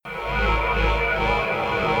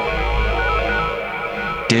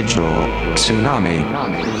Digital Tsunami.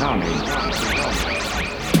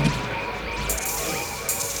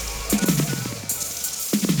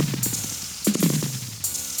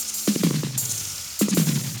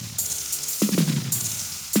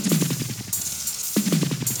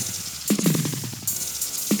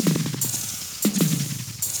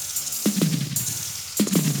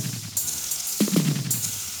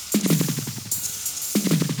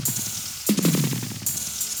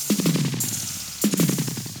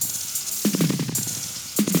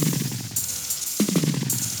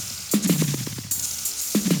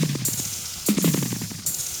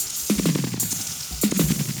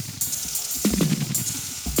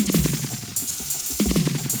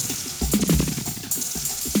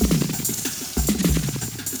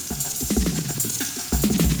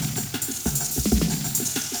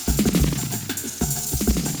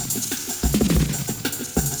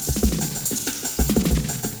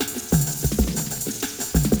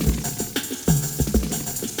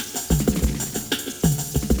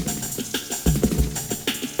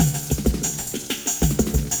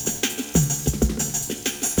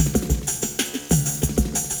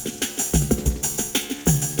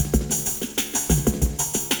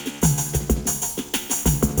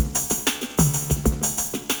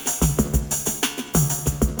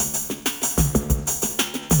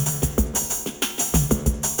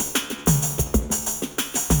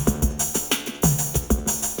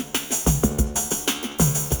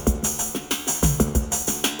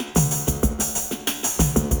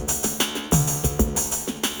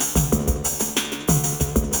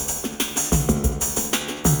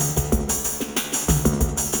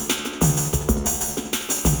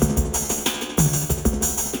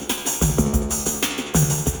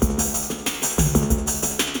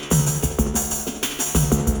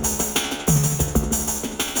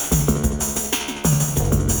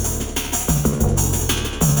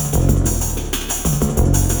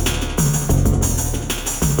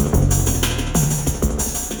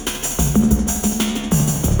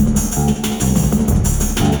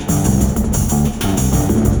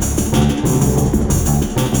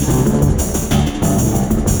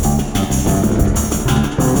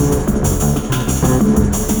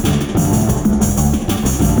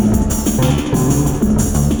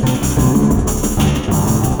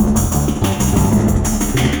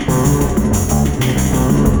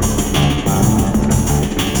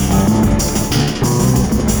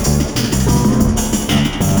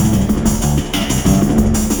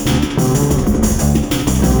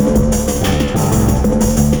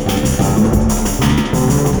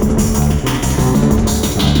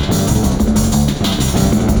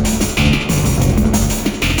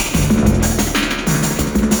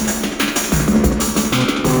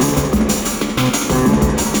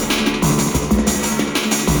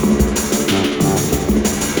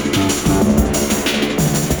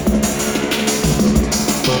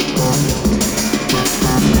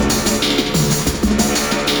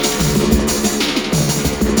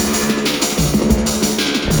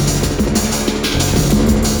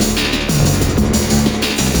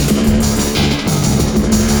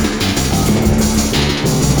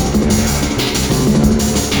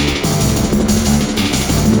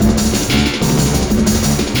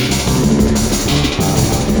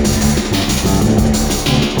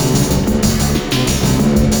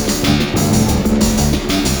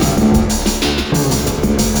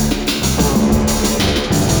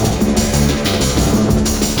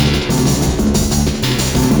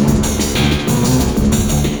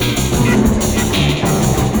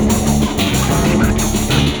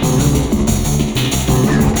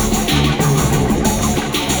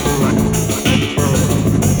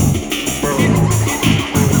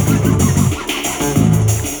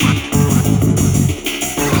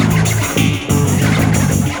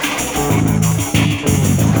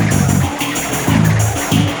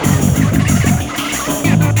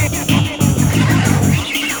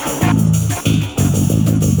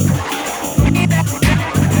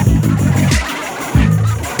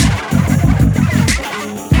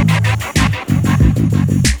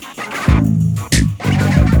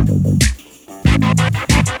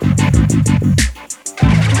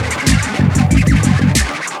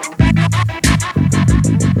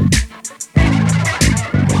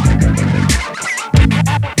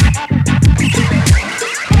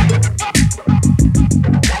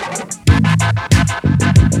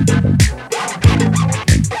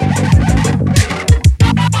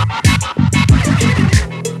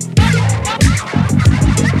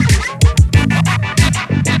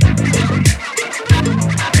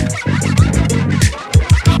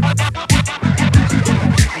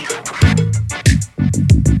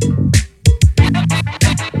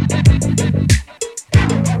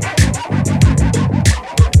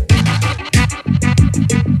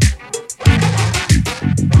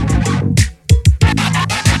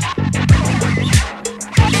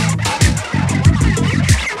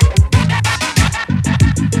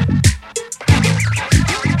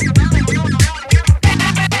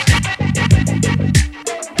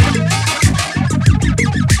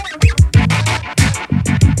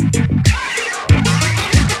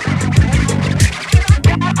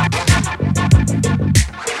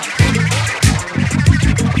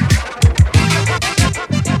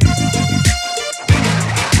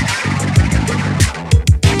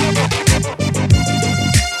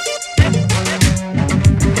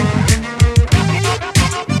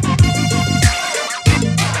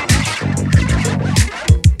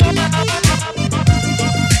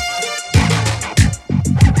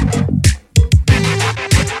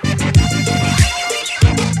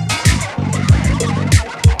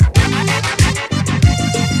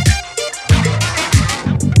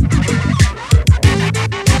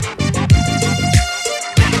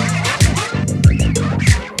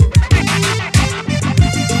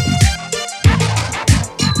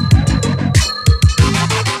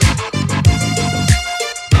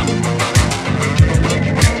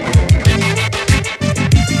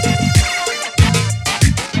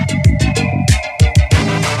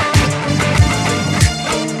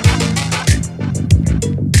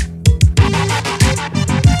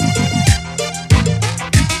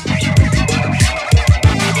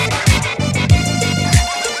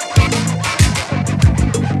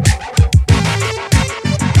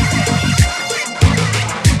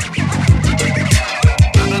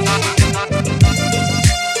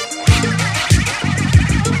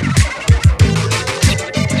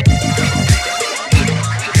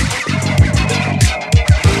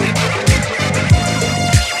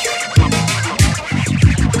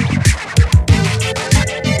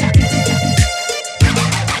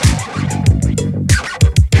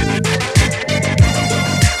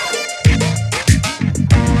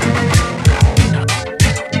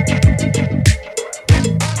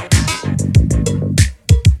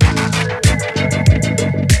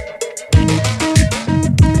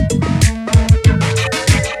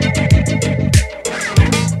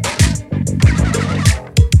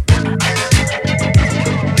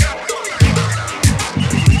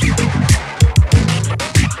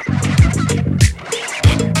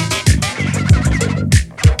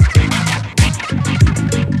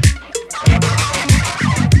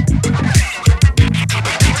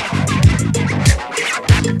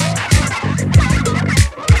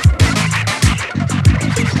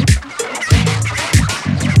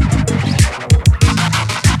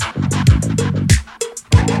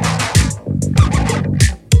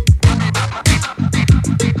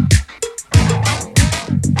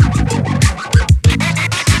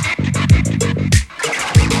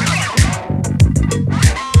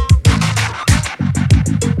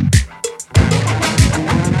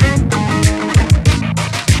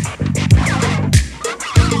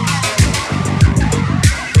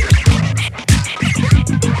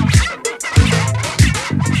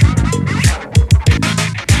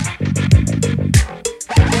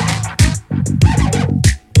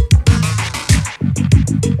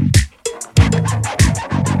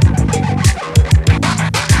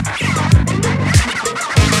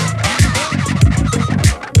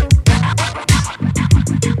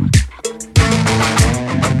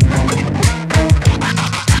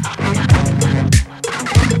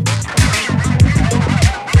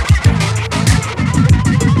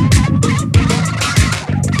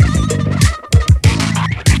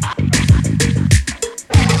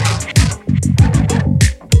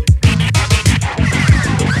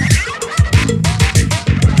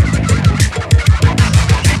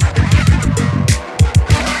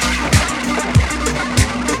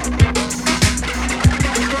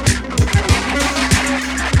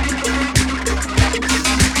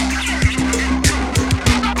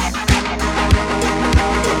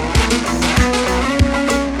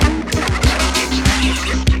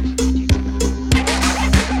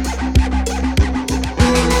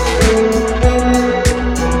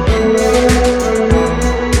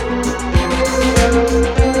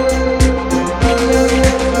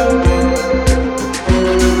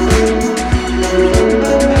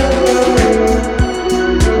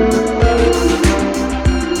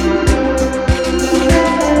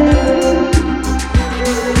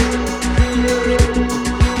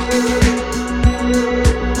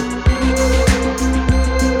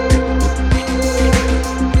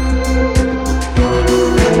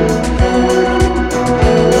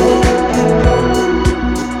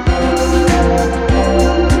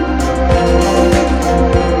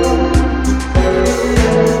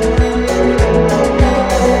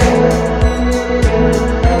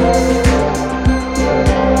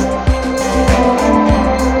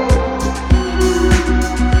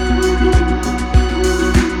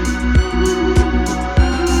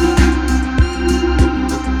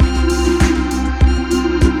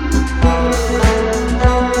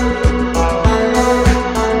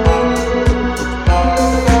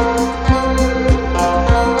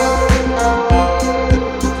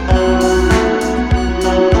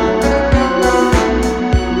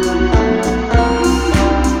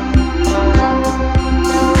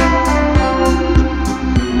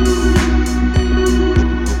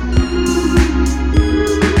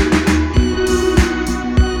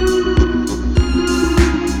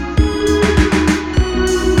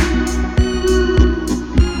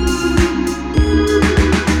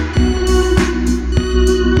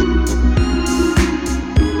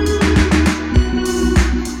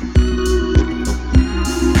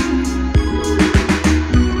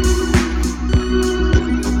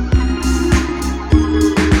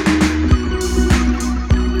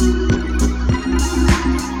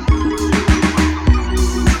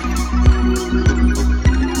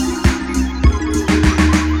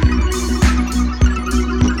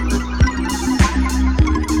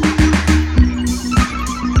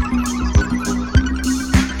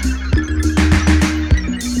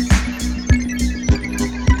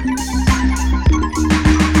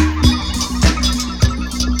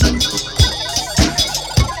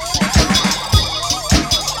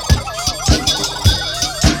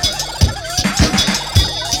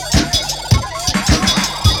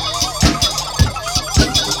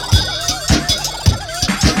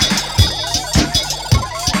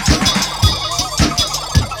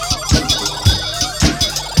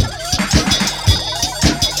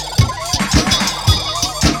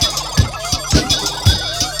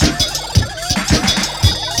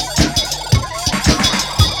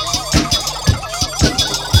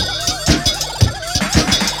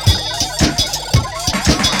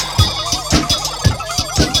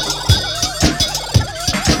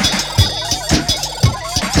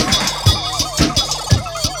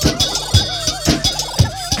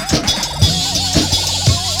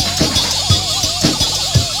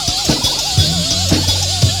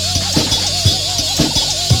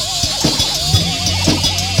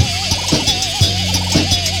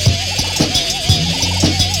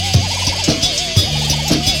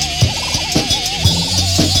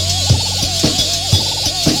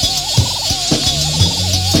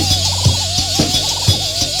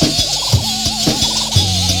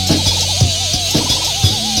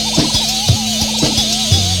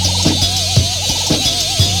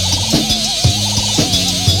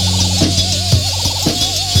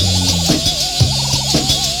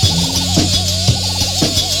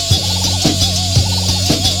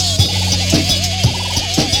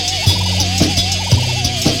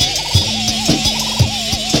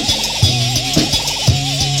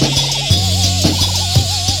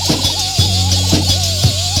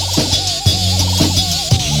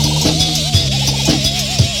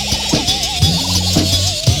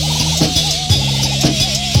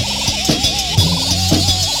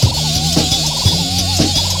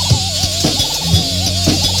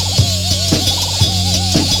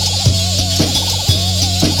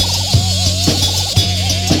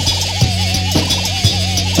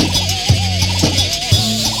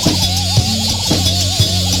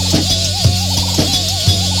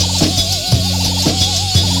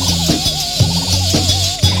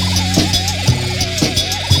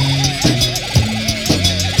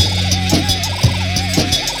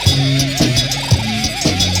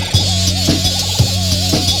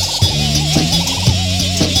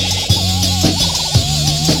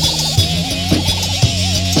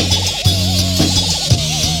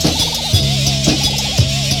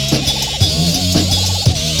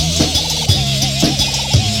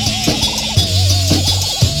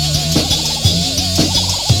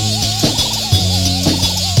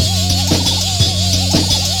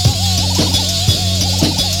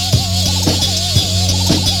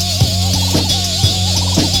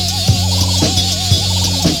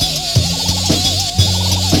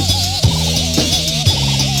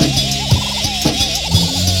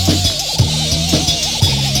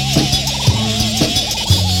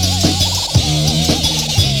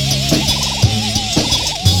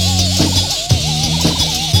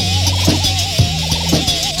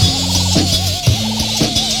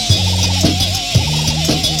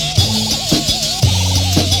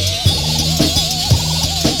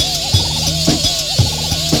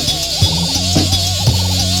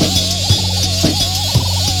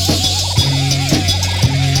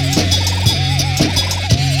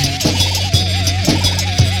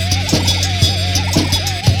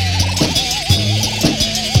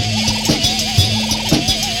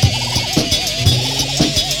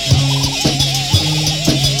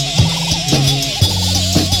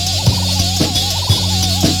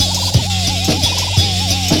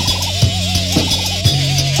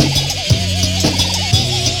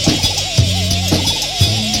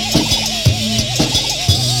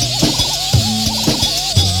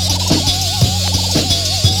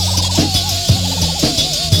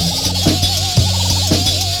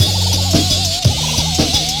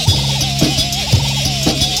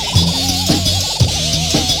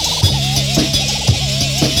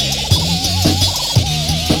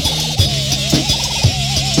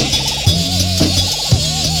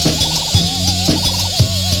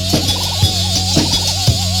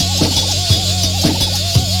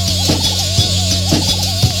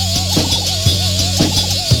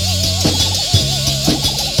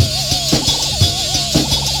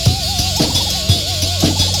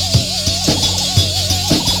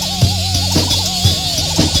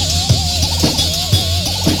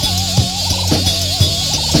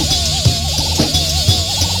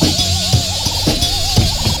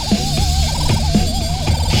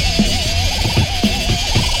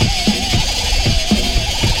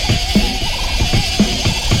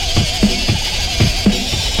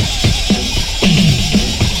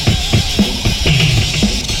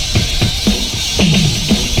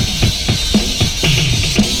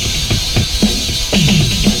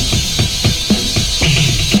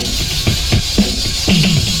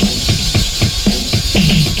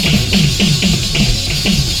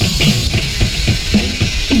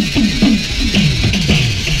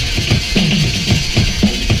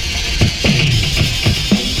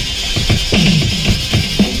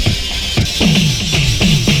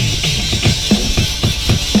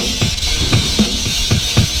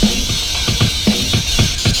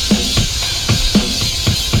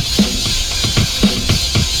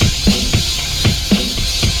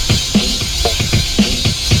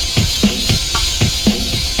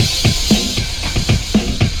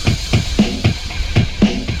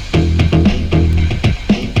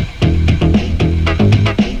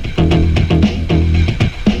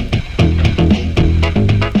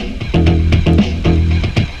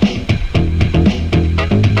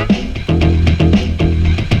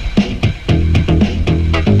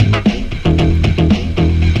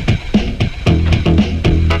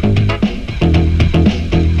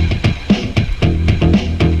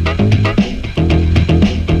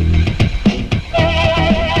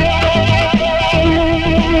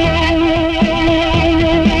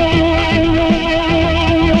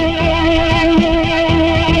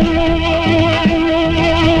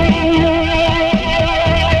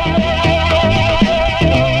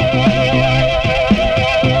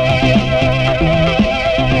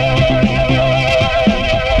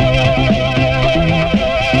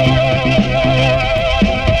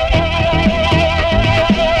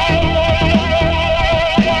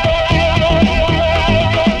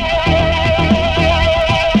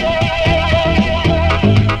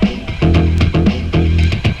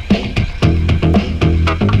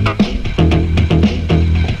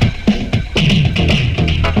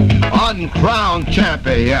 uncrowned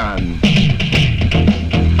champion.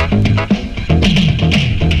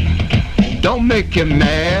 Don't make him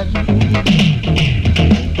mad,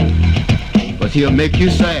 but he'll make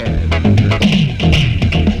you sad.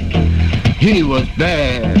 He was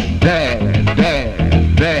bad, bad,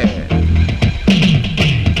 bad, bad.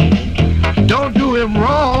 Don't do him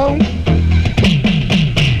wrong.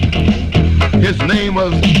 His name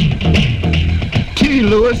was T.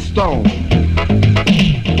 Louis Stone.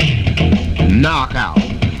 Knockout.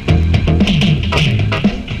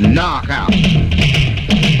 Knockout.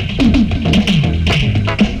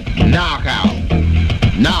 Knockout.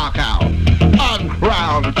 Knockout.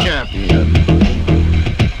 Uncrowned champion.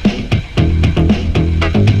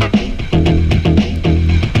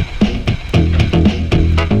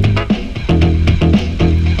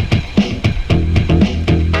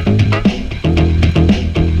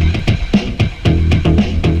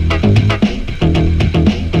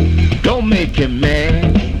 Make him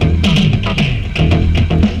mad.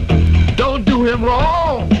 Don't do him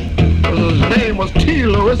wrong. His name was T.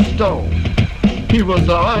 Louis Stone. He was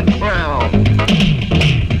the uncrowned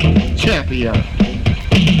champion,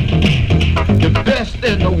 the best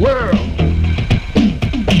in the world.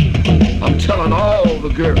 I'm telling all the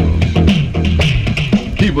girls,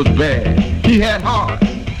 he was bad. He had heart.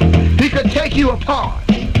 He could take you apart.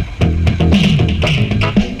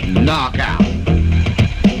 Knockout.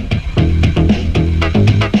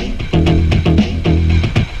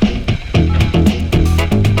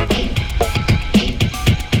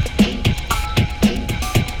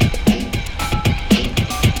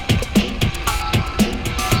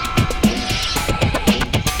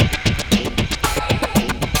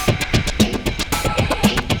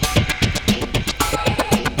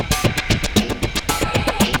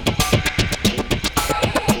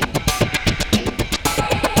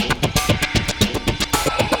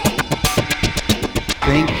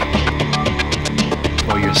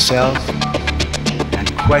 And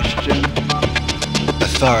question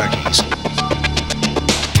authorities.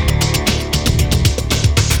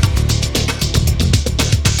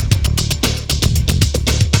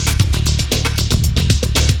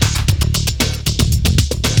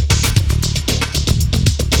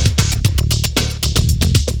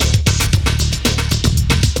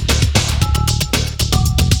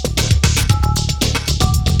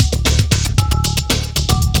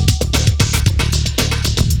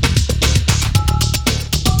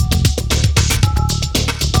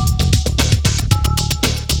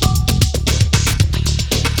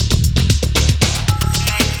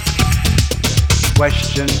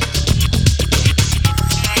 Question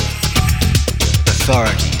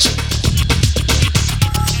authorities.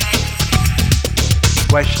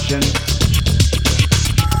 Question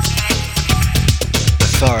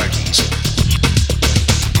authorities.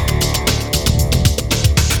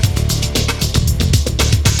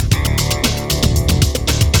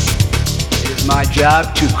 It is my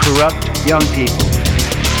job to corrupt young people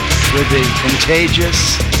with the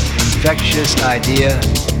contagious, infectious idea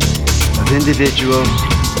of individual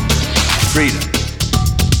freedom.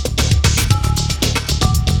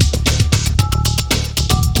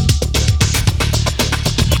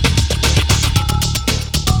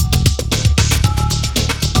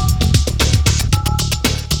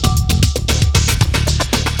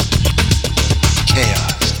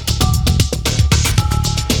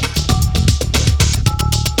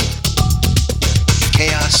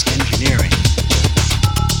 Chaos engineering.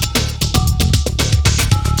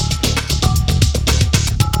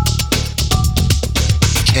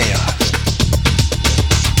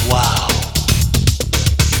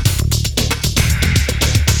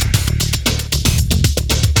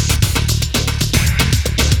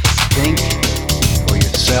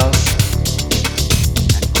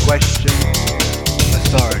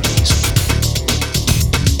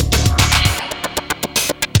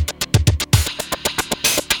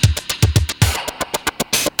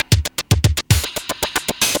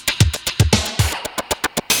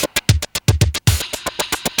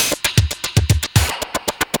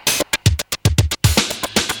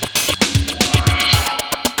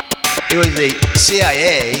 It was the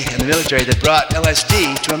CIA and the military that brought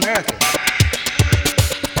LSD to America.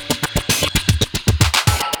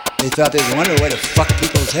 They thought there was a wonderful way to fuck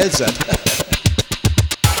people's heads up.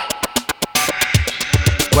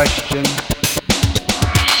 Question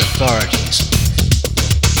authorities.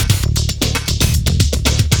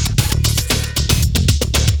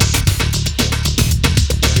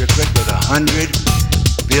 You're equipped with 100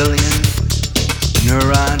 billion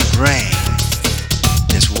neuron brain.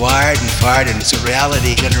 It's wired and fired and it's a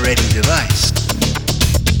reality generating device.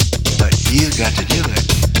 But you've got to do it.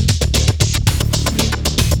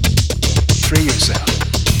 free yourself.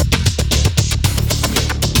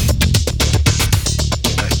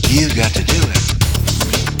 But you've got to do it.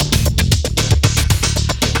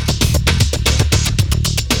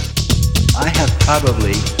 I have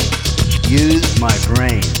probably used my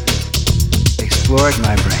brain, explored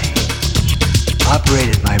my brain,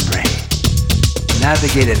 operated my brain,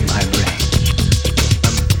 navigated my brain.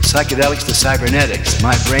 From psychedelics to cybernetics,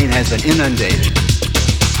 my brain has been inundated.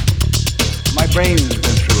 My brain's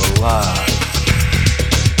been through a lot.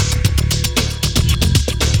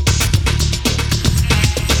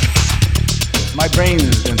 My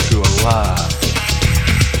brain's been through a lot.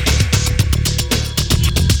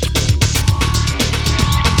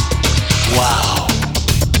 Wow.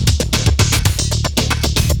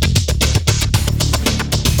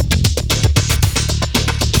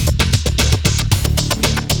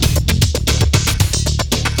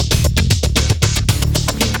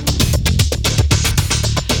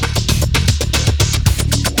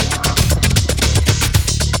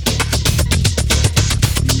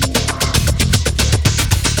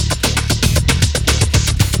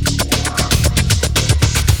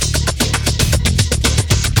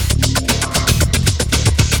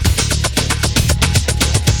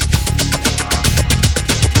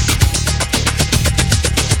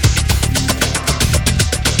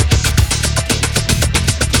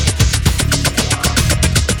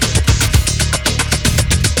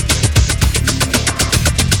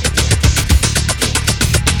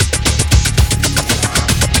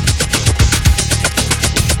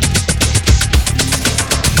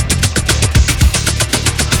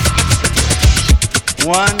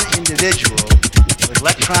 One individual with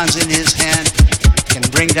electrons in his hand can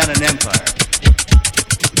bring down an empire.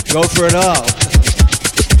 Go for it all.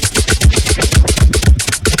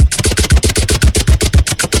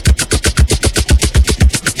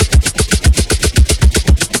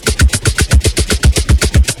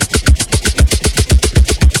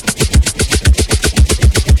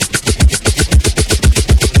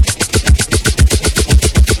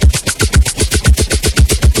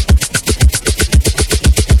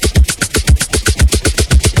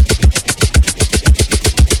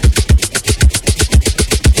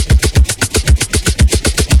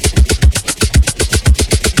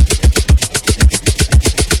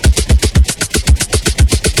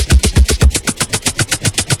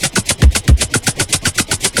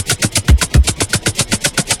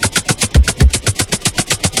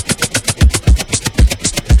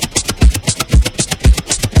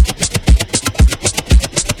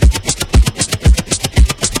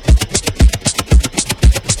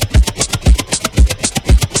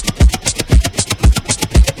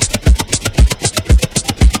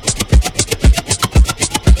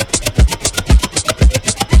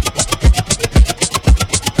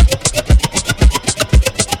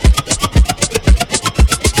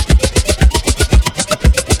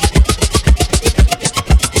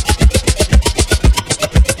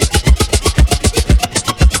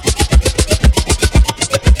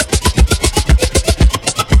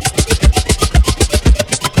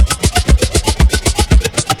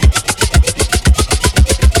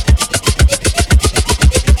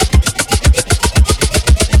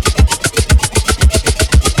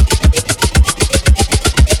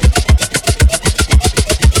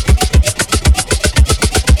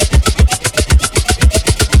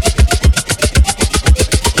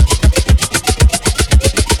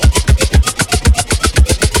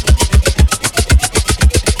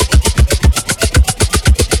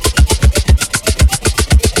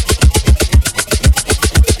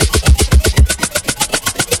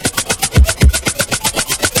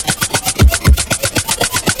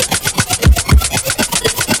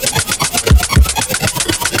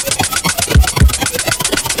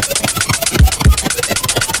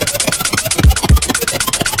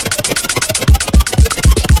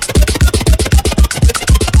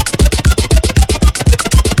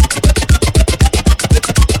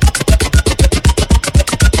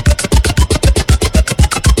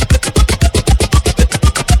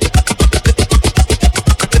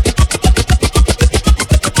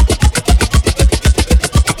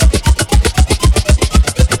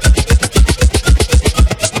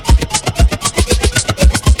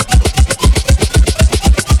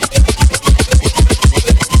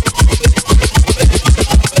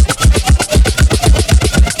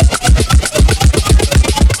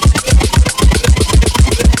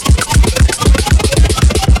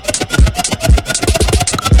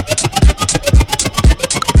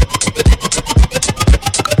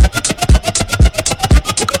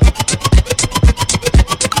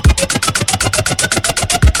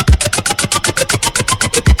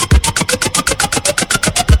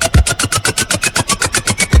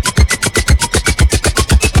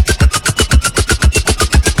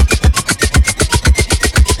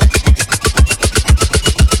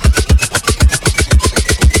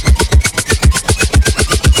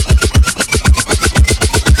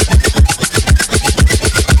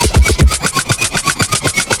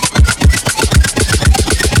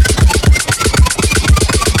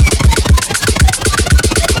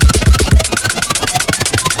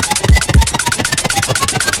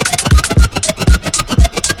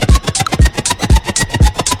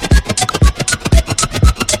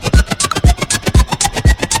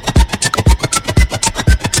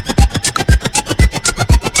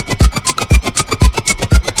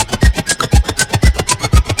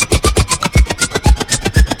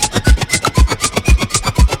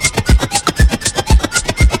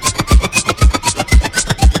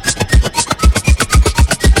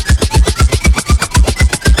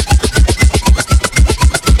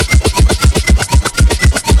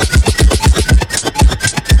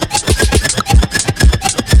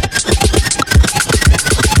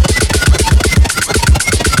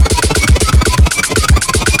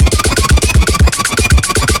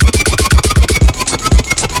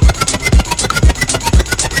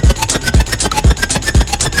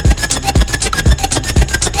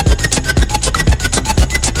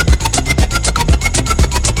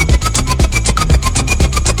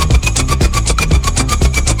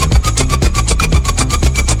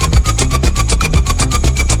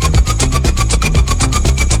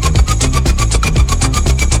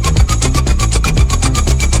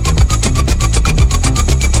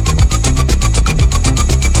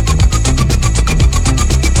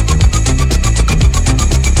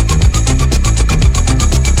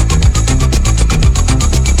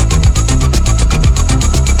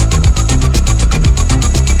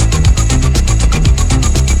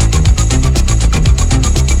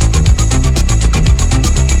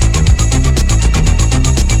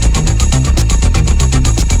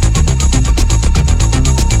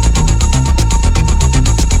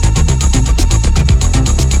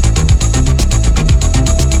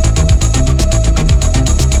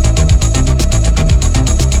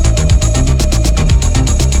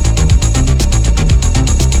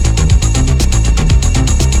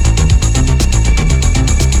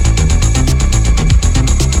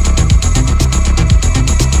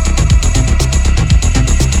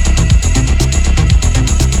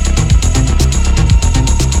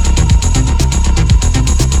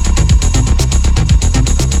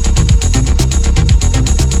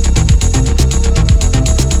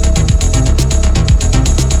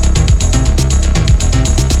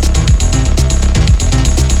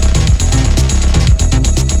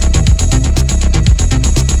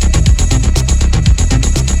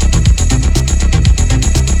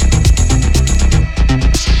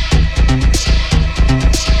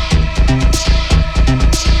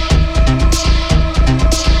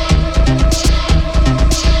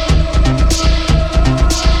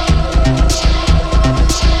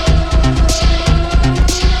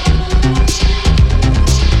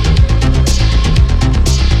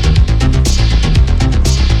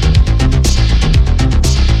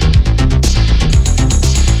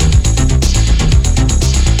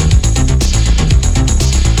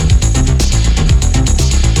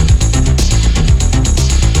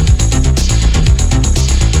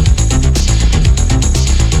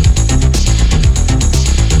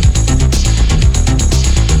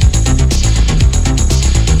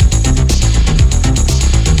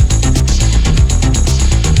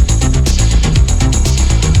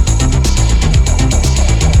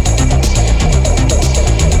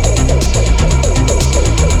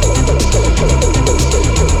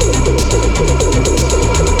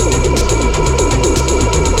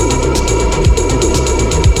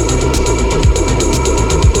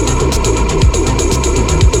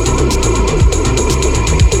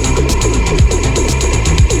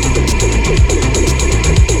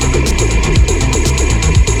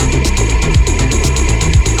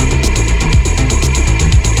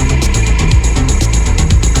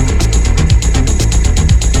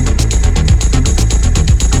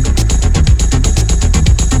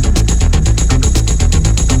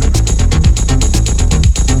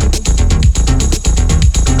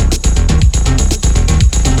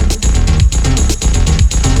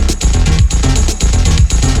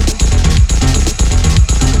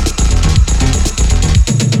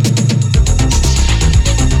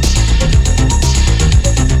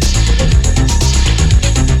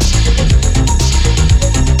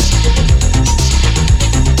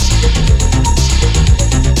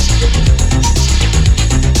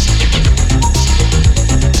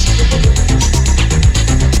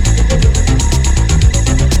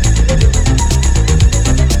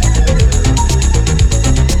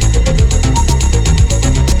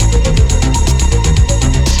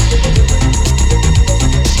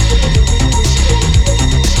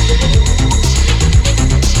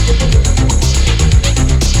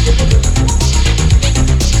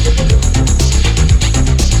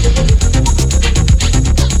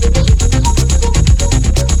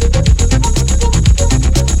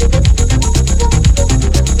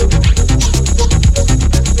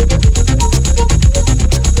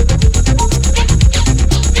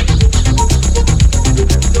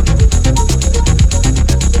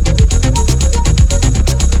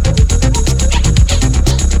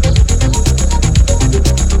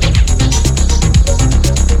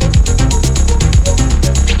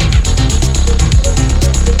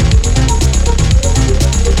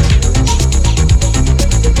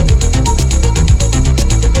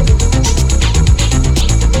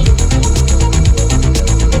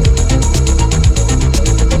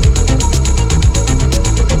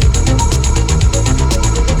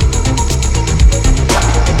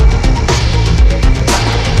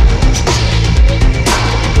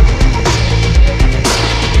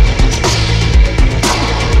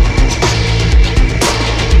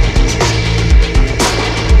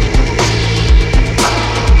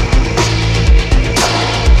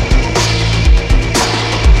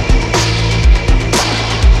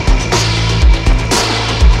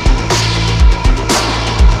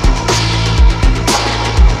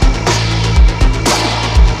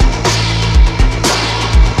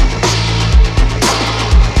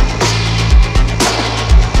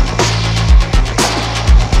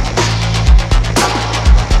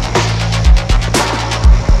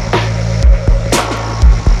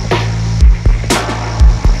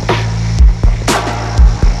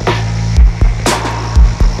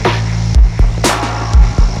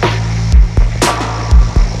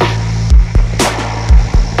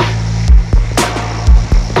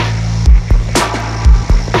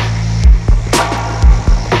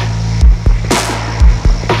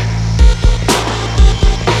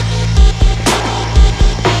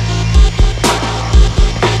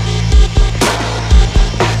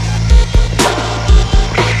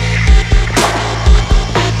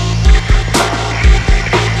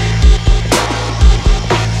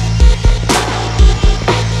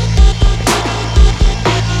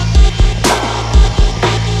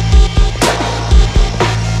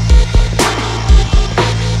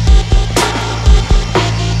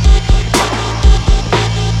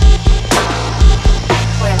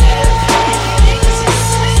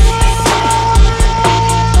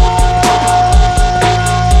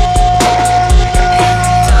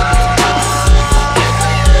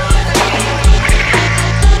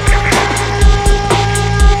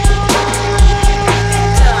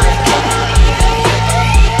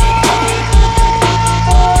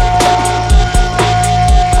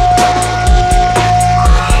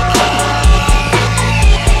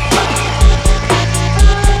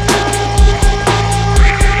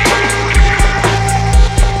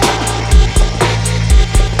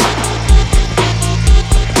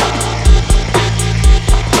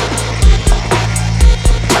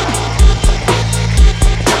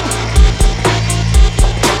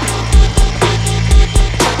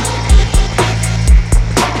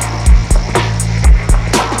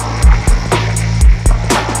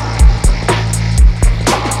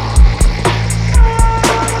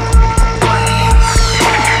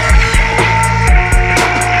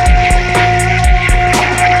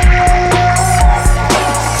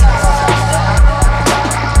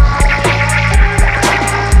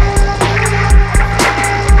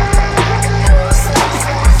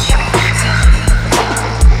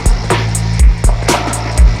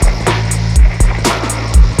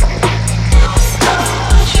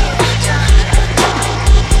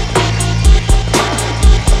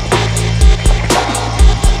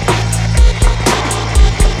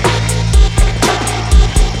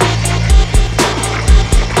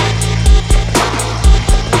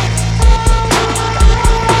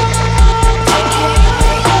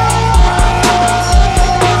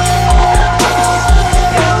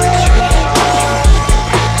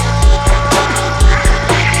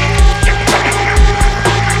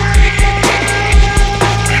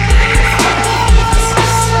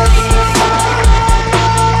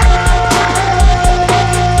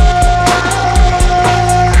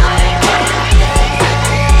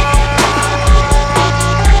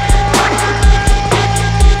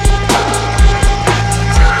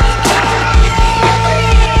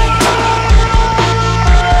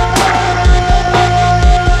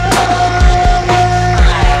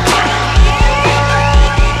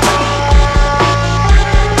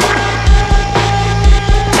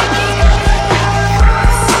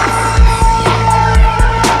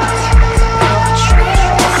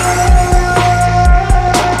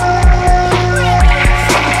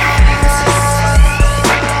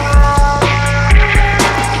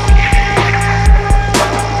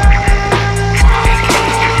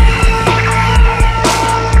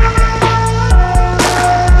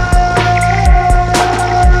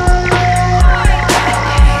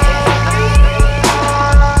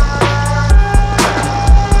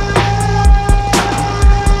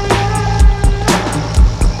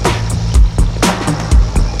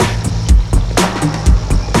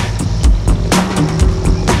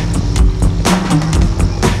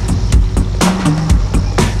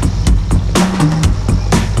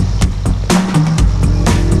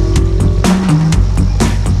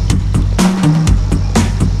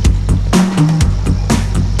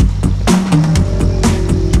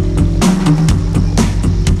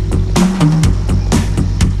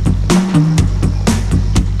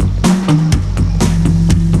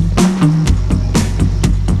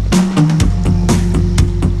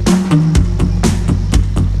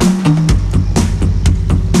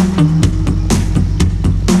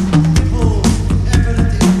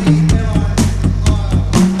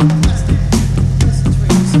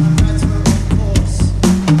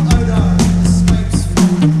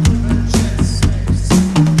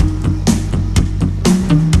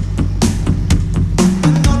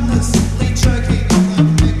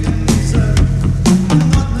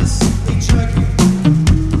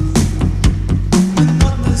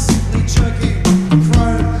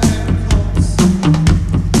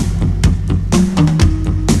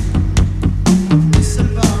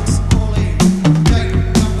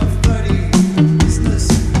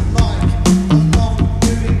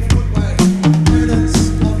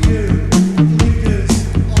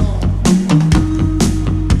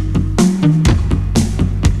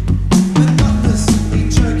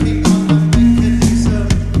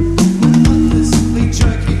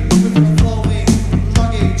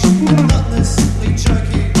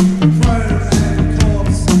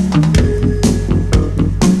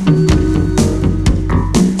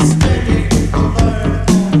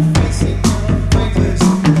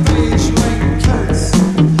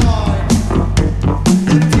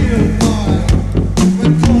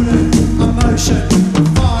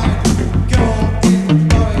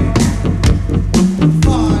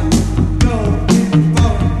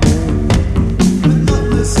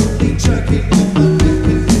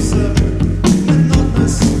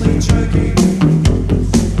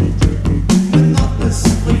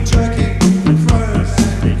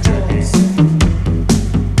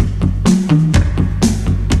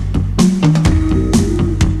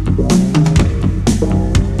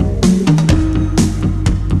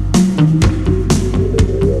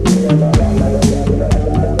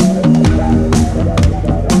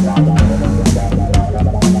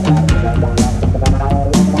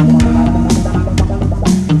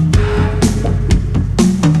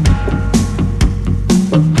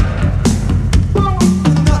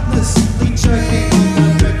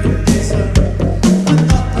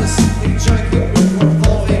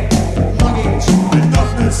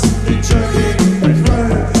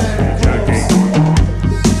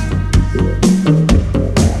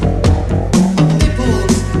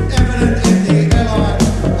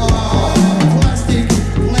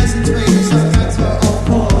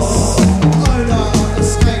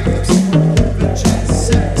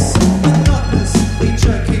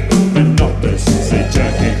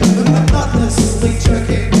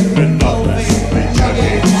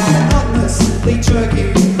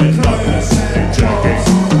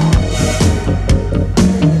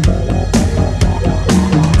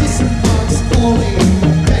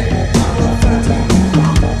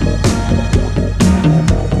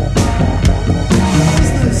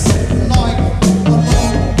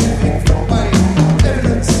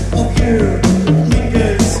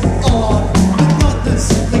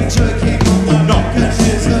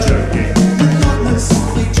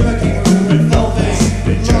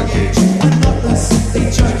 They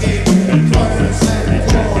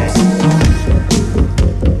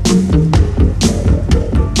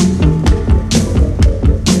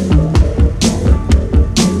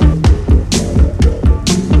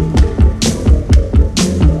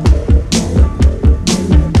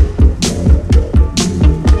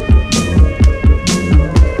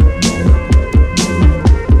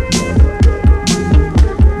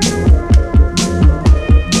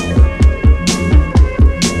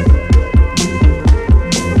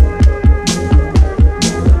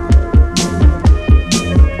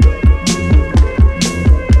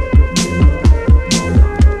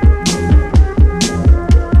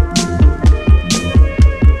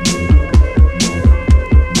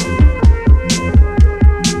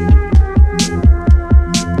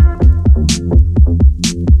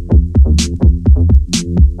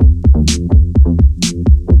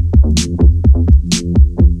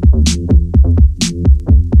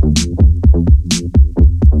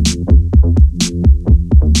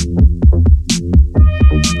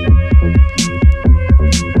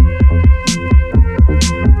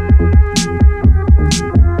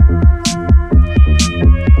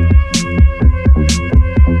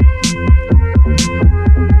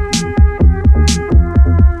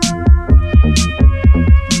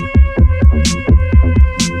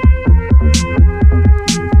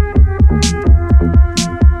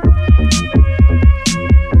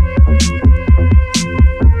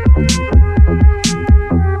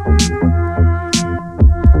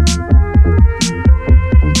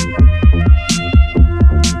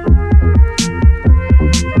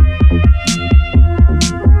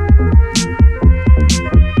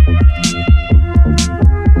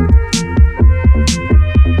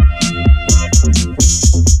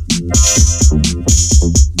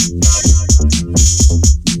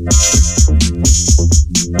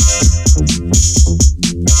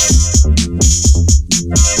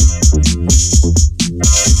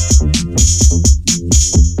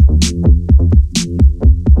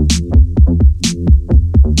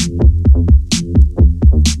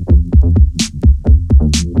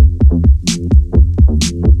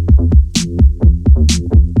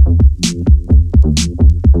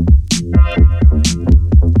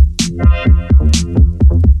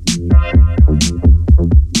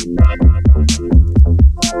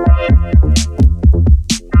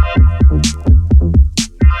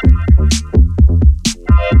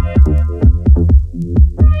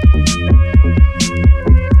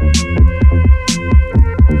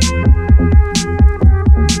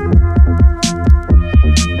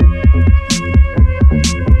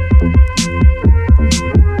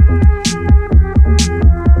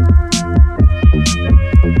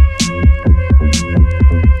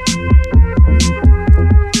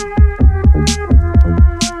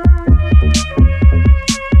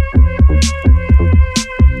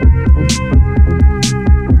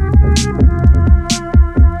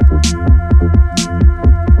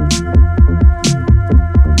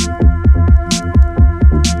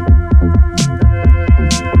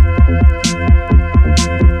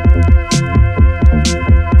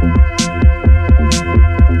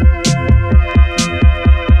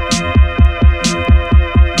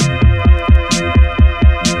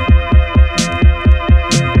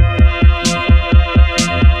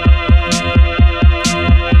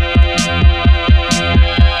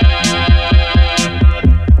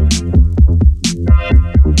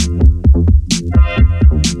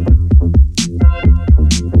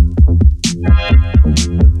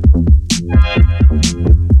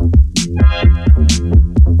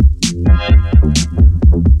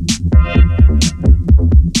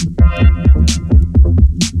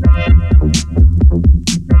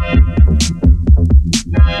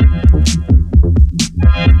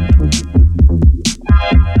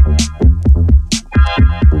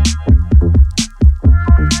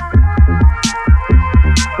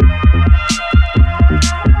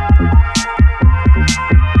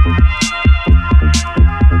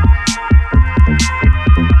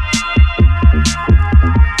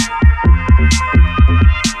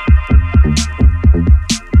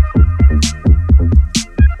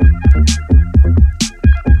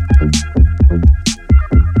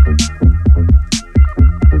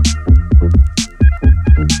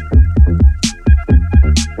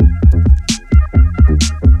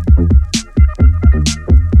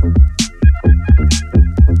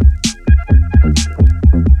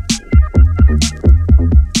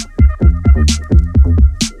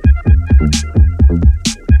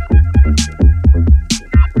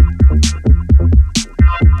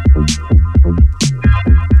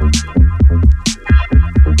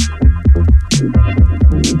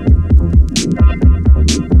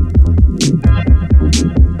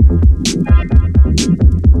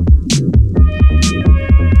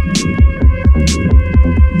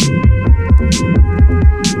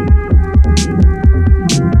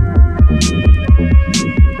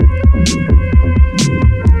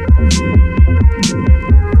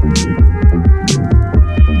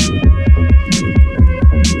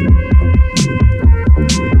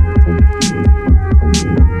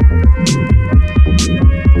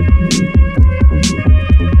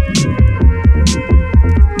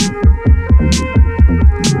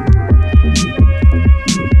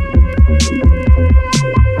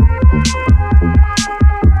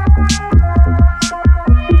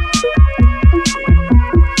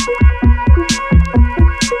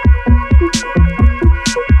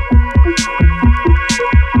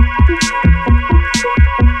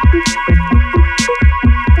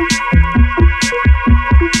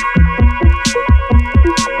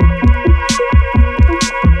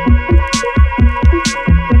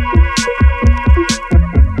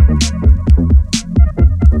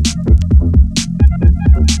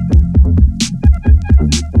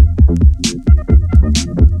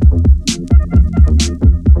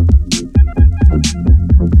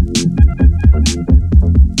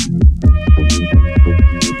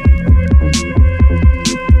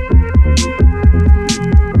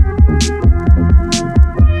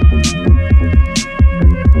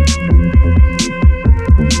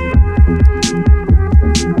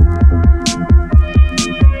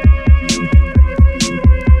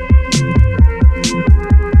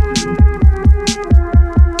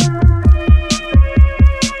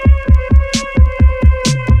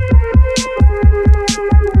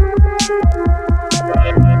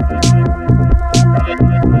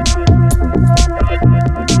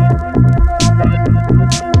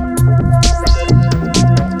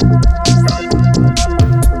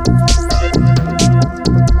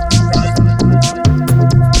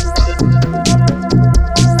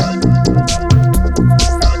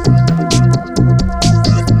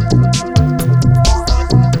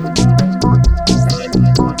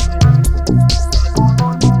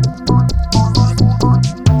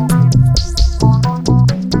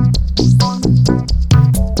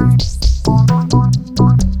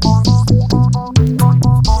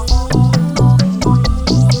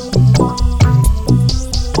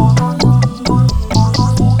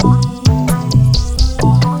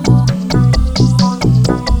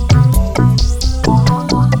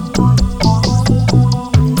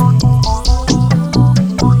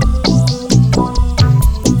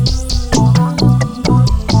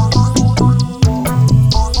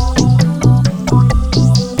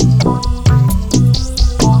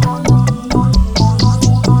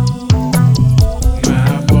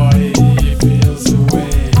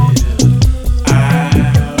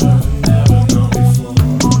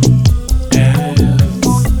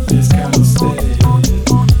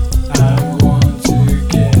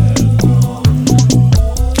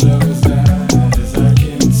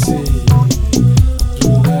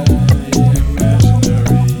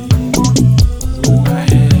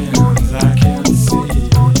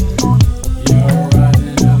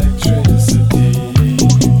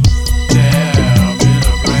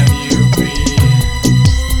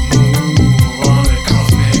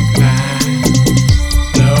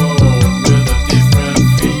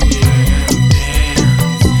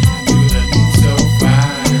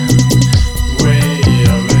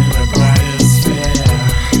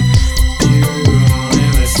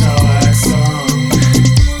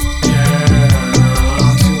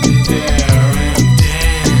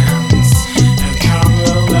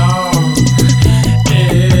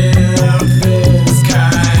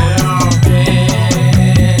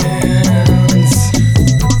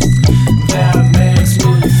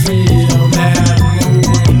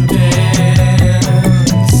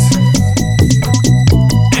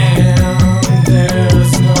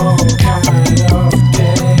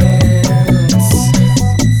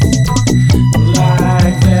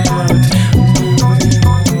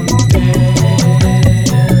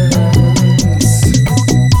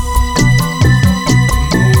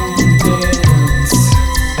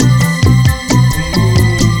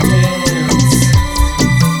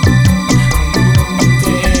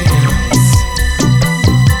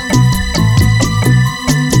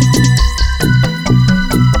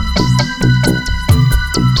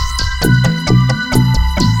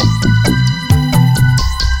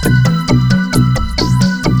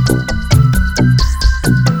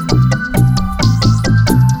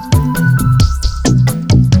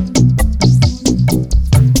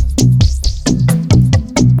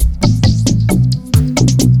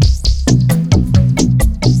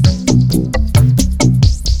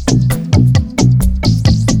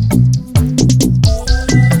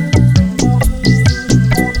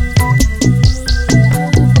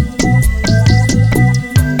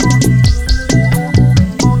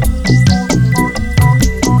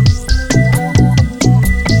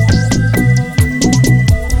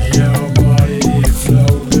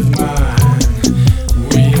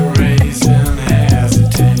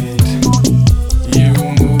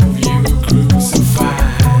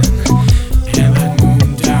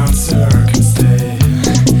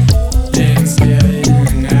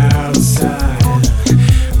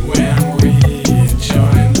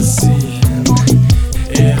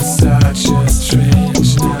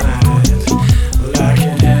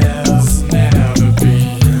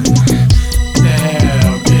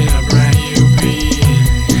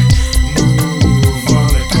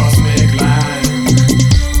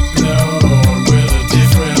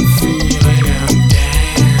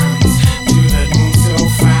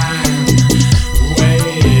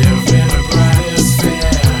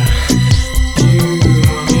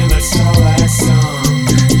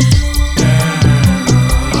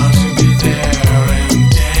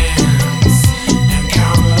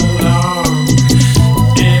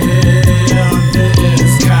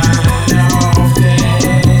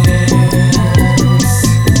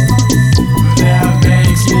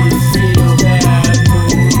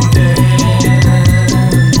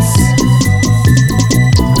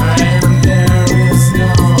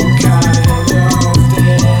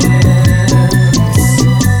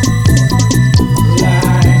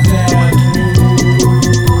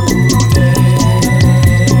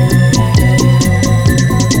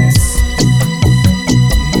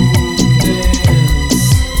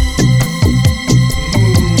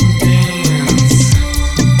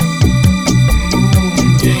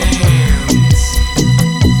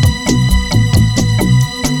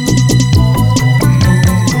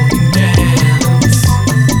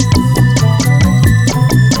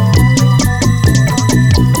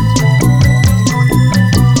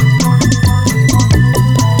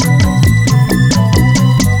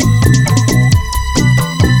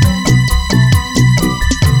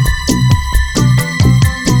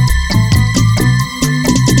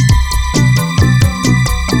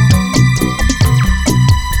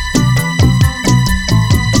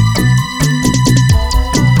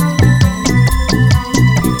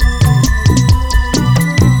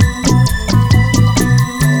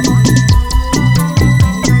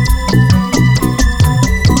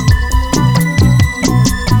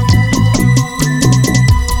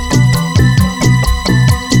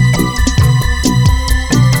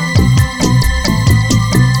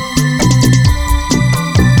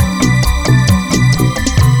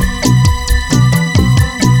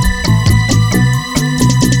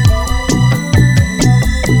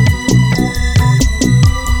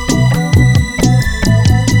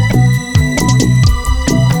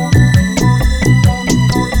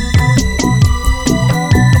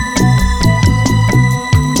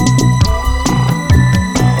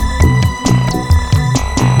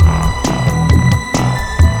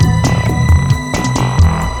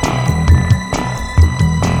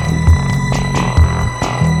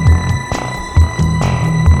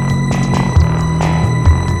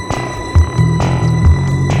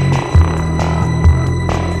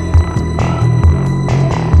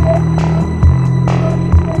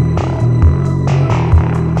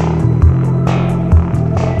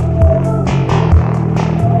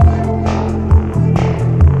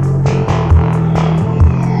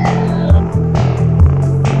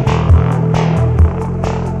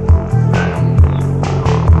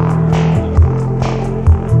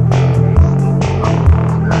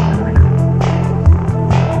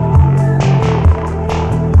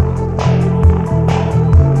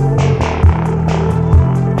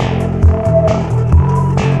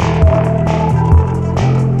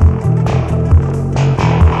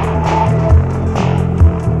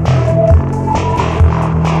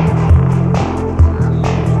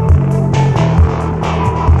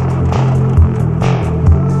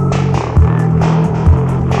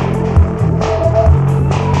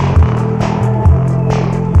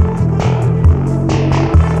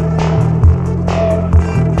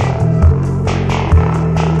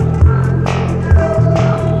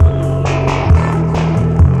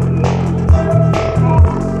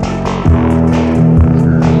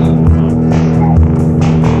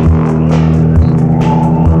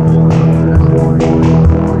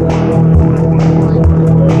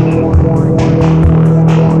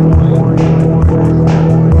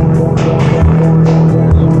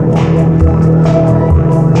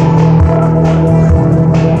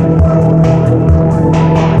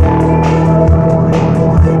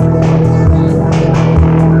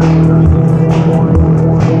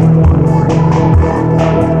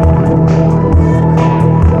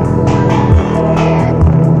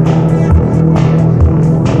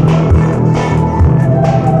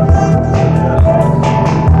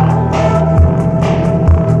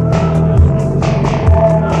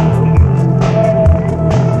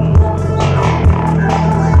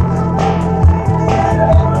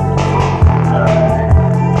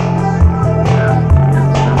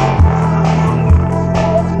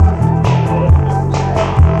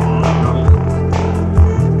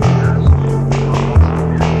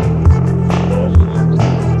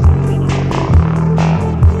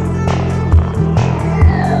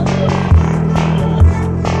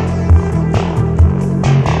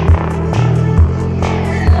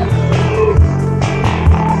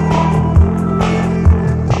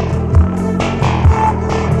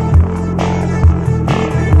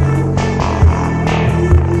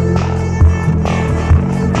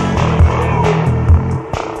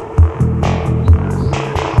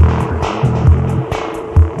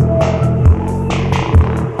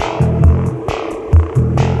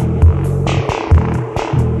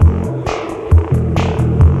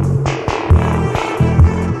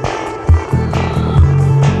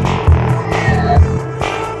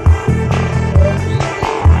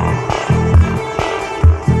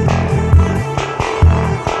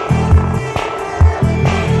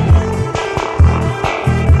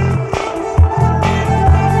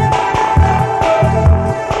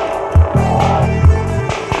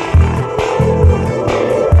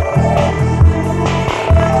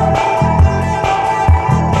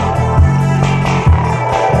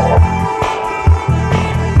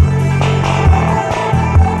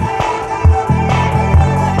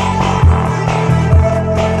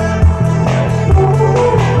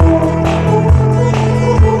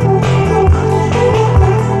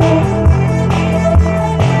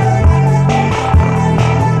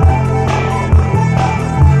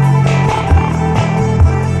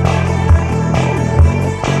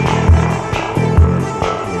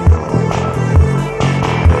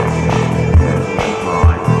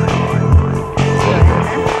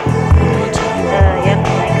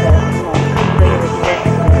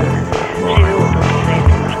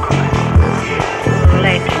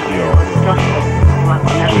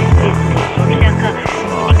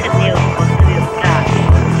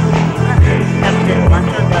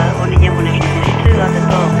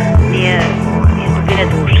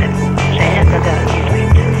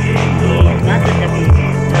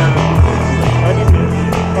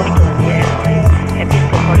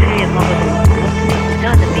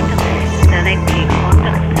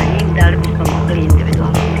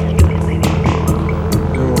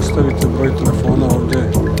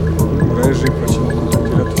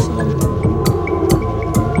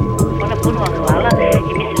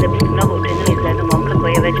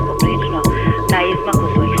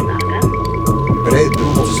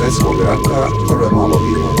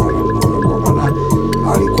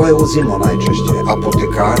uzimao najčešće?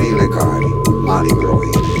 Apotekari i lekari, mali broj.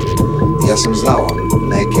 Ja sam znao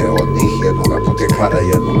neke od njih, jednog apotekara i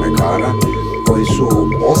jednog lekara, koji su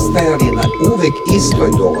ostajali na uvek istoj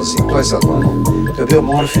dozi. To je sad ono, to je bio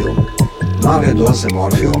morfijum. Male doze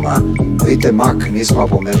morfijuma, vidite mak, nismo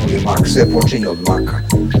pomenuli mak, sve počinje od maka.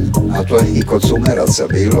 A to je i kod sumeraca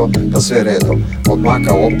bilo, pa sve redom. Od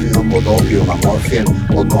maka opijum, od opijuma morfin,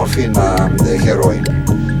 od morfina heroin.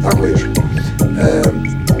 Tako još.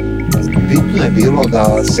 Bitno je bilo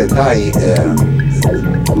da se taj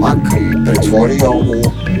mak pretvorio u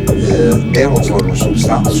delotvornu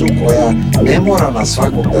supstancu koja ne mora na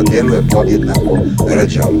svakog da deluje podjednako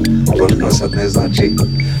rđavo. To sad ne znači.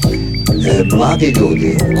 Mladi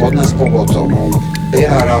ljudi, kod nas pogotovo,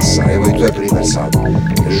 bela rasa, evo i to je primjer sad,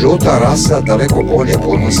 žuta rasa daleko bolje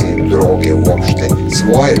podnosi droge uopšte,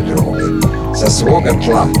 svoje droge, sa svoga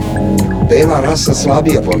tla. Bela rasa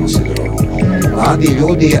slabije podnosi droge. Mladi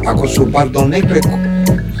ljudi, ako su bar do nekle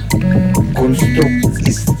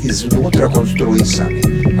iznutra konstruisani,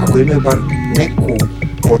 ako imaju bar neku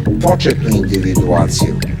početnu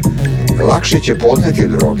individuaciju, lakše će podneti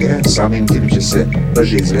droge, samim tim će se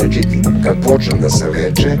brže izlečiti kad počnu da se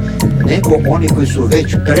leče, nego oni koji su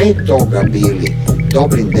već pre toga bili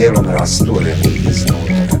dobrim delom rastureni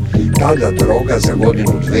iznutra. Tada droga za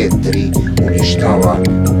godinu, 2, 3 uništava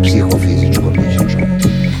psihofizičko biće čovjeka.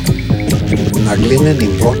 Na glinenim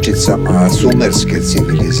pločicama sumerske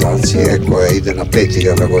civilizacije, koja ide na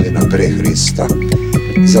 5000 godina pre Hrista,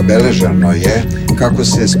 zabeleženo je kako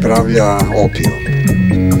se spravlja opijum.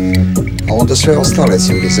 A onda sve ostale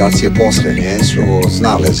civilizacije posljednje su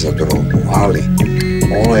znale za drogu, ali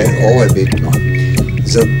ovo je bitno.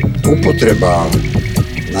 Za upotreba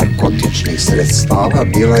narkotičnih sredstava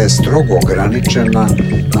bila je strogo ograničena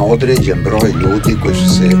na određen broj ljudi koji su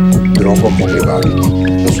se drogom mogli baviti.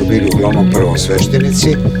 To su bili uglavnom prvo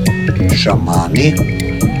sveštenici, šamani,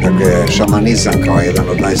 dakle šamanizam kao jedan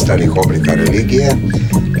od najstarijih oblika religije,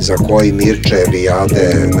 za koji Mirča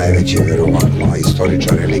Eliade, najveći verovatno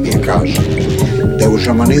istoričar religije, kaže da je u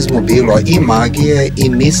šamanizmu bilo i magije, i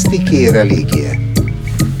mistike, i religije.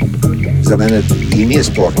 Za mene i nije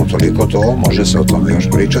sporno toliko to, može se o tome još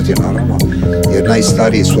pričati naravno, jer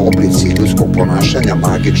najstariji su oblici ljudskog ponašanja,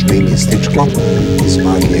 magično i mističko. Iz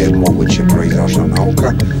magije je moguće proizašla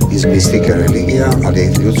nauka, iz mistike religija, ali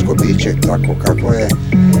ljudsko biće tako kako je.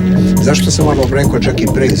 Zašto sam malo rekao čak i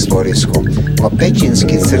preistorijsko? Pa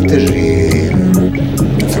pećinski crteži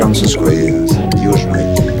u Francuskoj, južnoj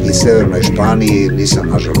i severnoj Španiji, nisam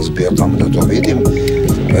nažalost bio tamo da to vidim,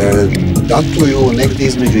 datuju negdje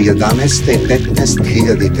između 11. i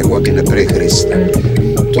 15.000 godine pre Hrista.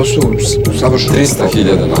 To su savršeno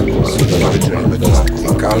 300.000 nakon.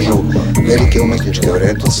 Kažu velike umetničke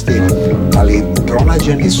vrednosti, ali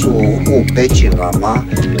pronađeni su u pećinama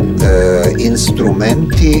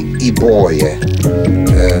instrumenti i boje.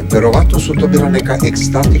 Verovatno su to bila neka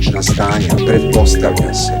ekstatična stanja,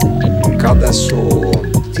 pretpostavlja se, kada su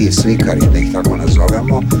ti slikari, da ih tako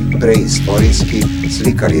nazovemo, preistorijski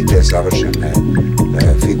slikari te završene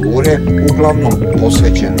figure, uglavnom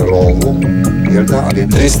posvećen lovu, jer da, ali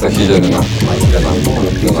 300.000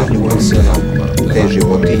 te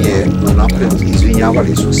životinje napred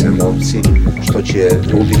izvinjavali su se lovci što će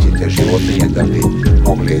ubiti te životinje da bi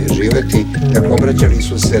mogli živeti, dakle obraćali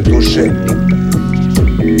su se duševnim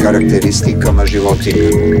karakteristikama životinja.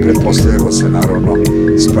 Pretpostavljalo se naravno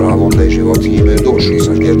s pravom da i životinje imaju dušu,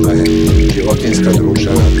 sad jedno je životinska duša,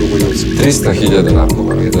 drugo ljudska. 300.000 nakon.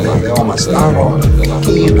 Veoma staro,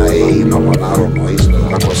 Kina je imala naravno isto,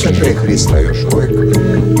 tako sve pre Hrista još uvek.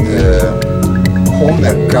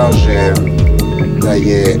 Homer kaže da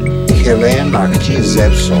je Helena, kći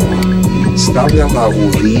Zevsova, stavljala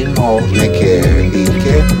u vino neke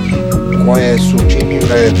biljke koje su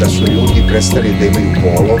činile da su ljudi prestali da imaju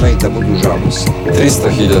bolove i da budu žalosni.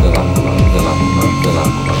 300.000 nakon.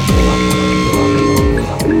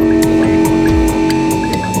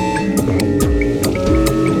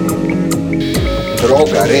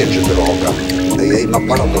 Droga, reč droga, ima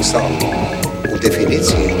paradoksalno u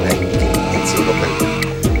definiciji enciklopedije.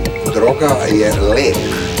 Droga je lek,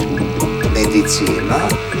 medicina,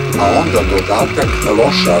 a onda dodatak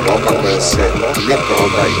loša roba koja se ne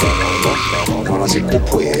prodaje. Ona se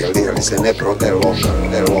kupuje, ali se ne prodaje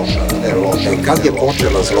loša. I kad je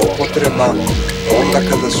počela zloupotreba, onda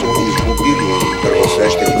kada su izgubili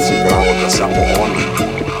prvosveštenici pravo da samo oni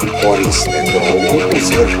koriste drogu u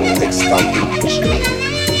svrhu ekstatičnih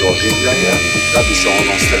doživljaja, da bi se on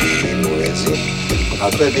ostavili u vezi. A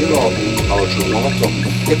to je bilo malo čudnovato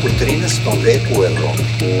tek u 13. veku u Evropi.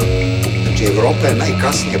 Znači, Evropa je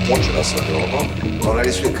najkasnije počela sa drogom,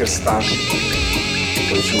 doneli su i krstaši.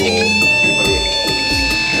 koji su imali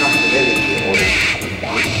strah veliki od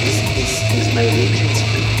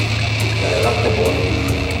izmajličinskih ratobornih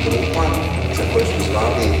trupa za koje su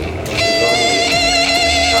zvali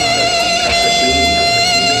kašašini,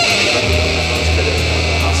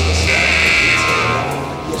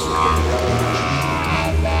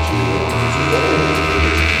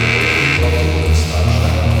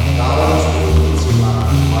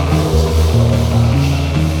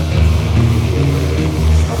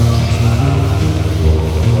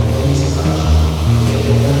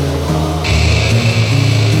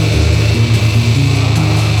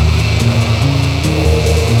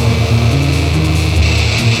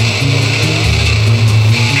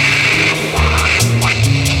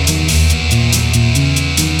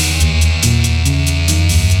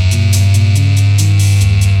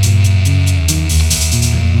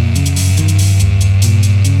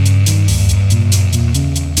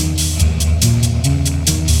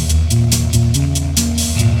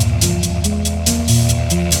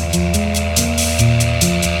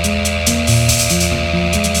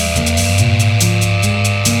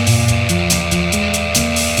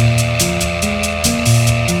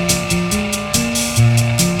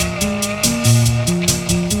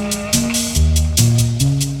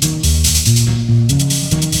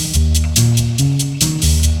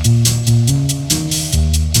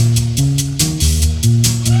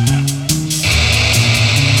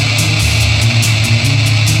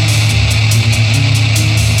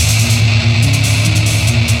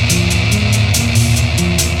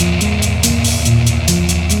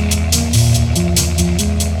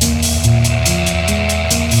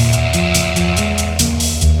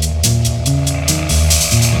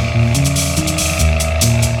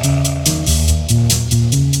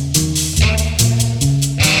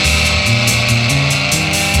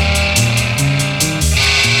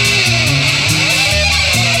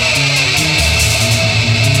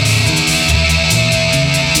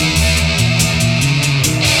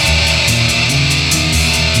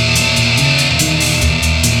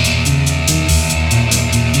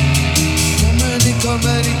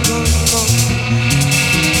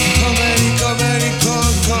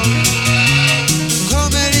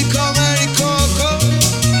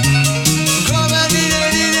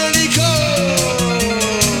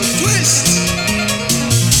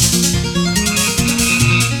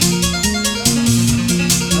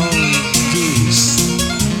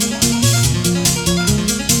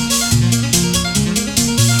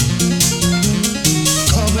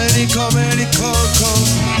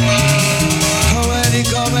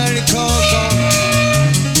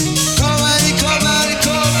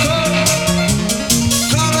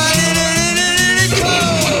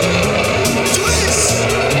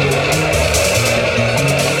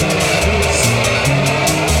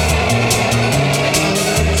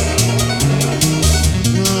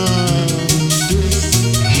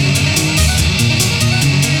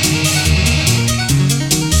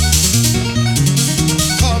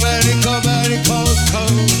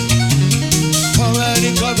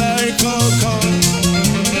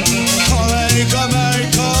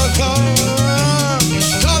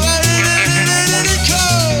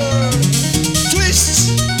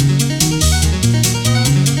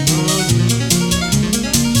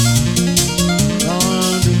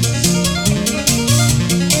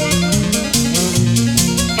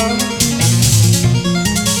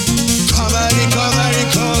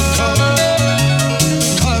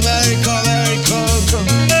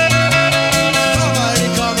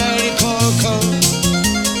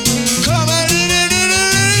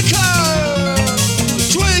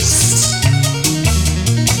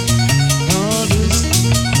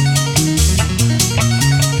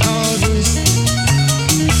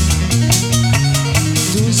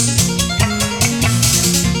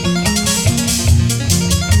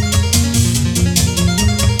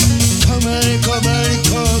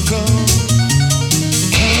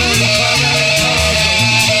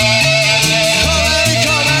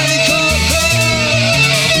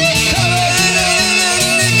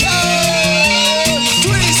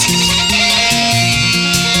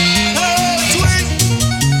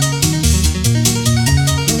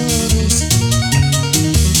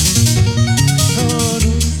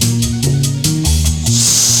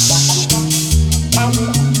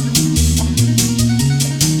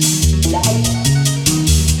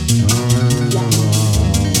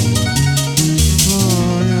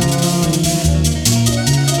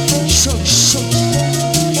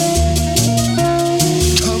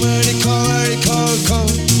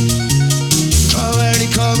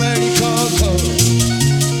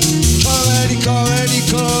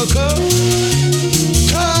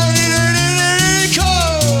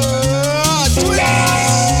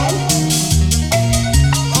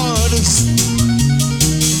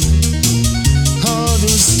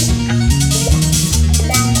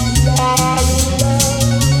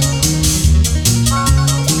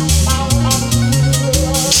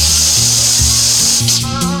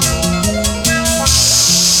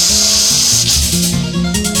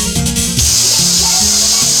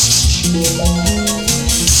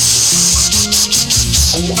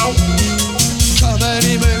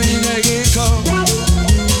 가만히 맘이 내게 거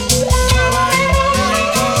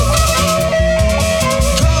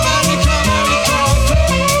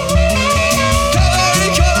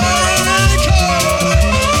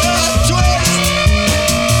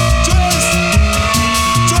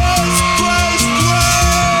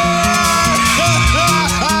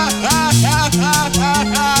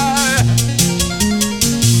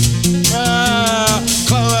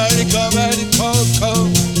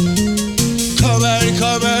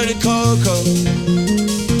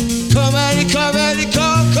Come on,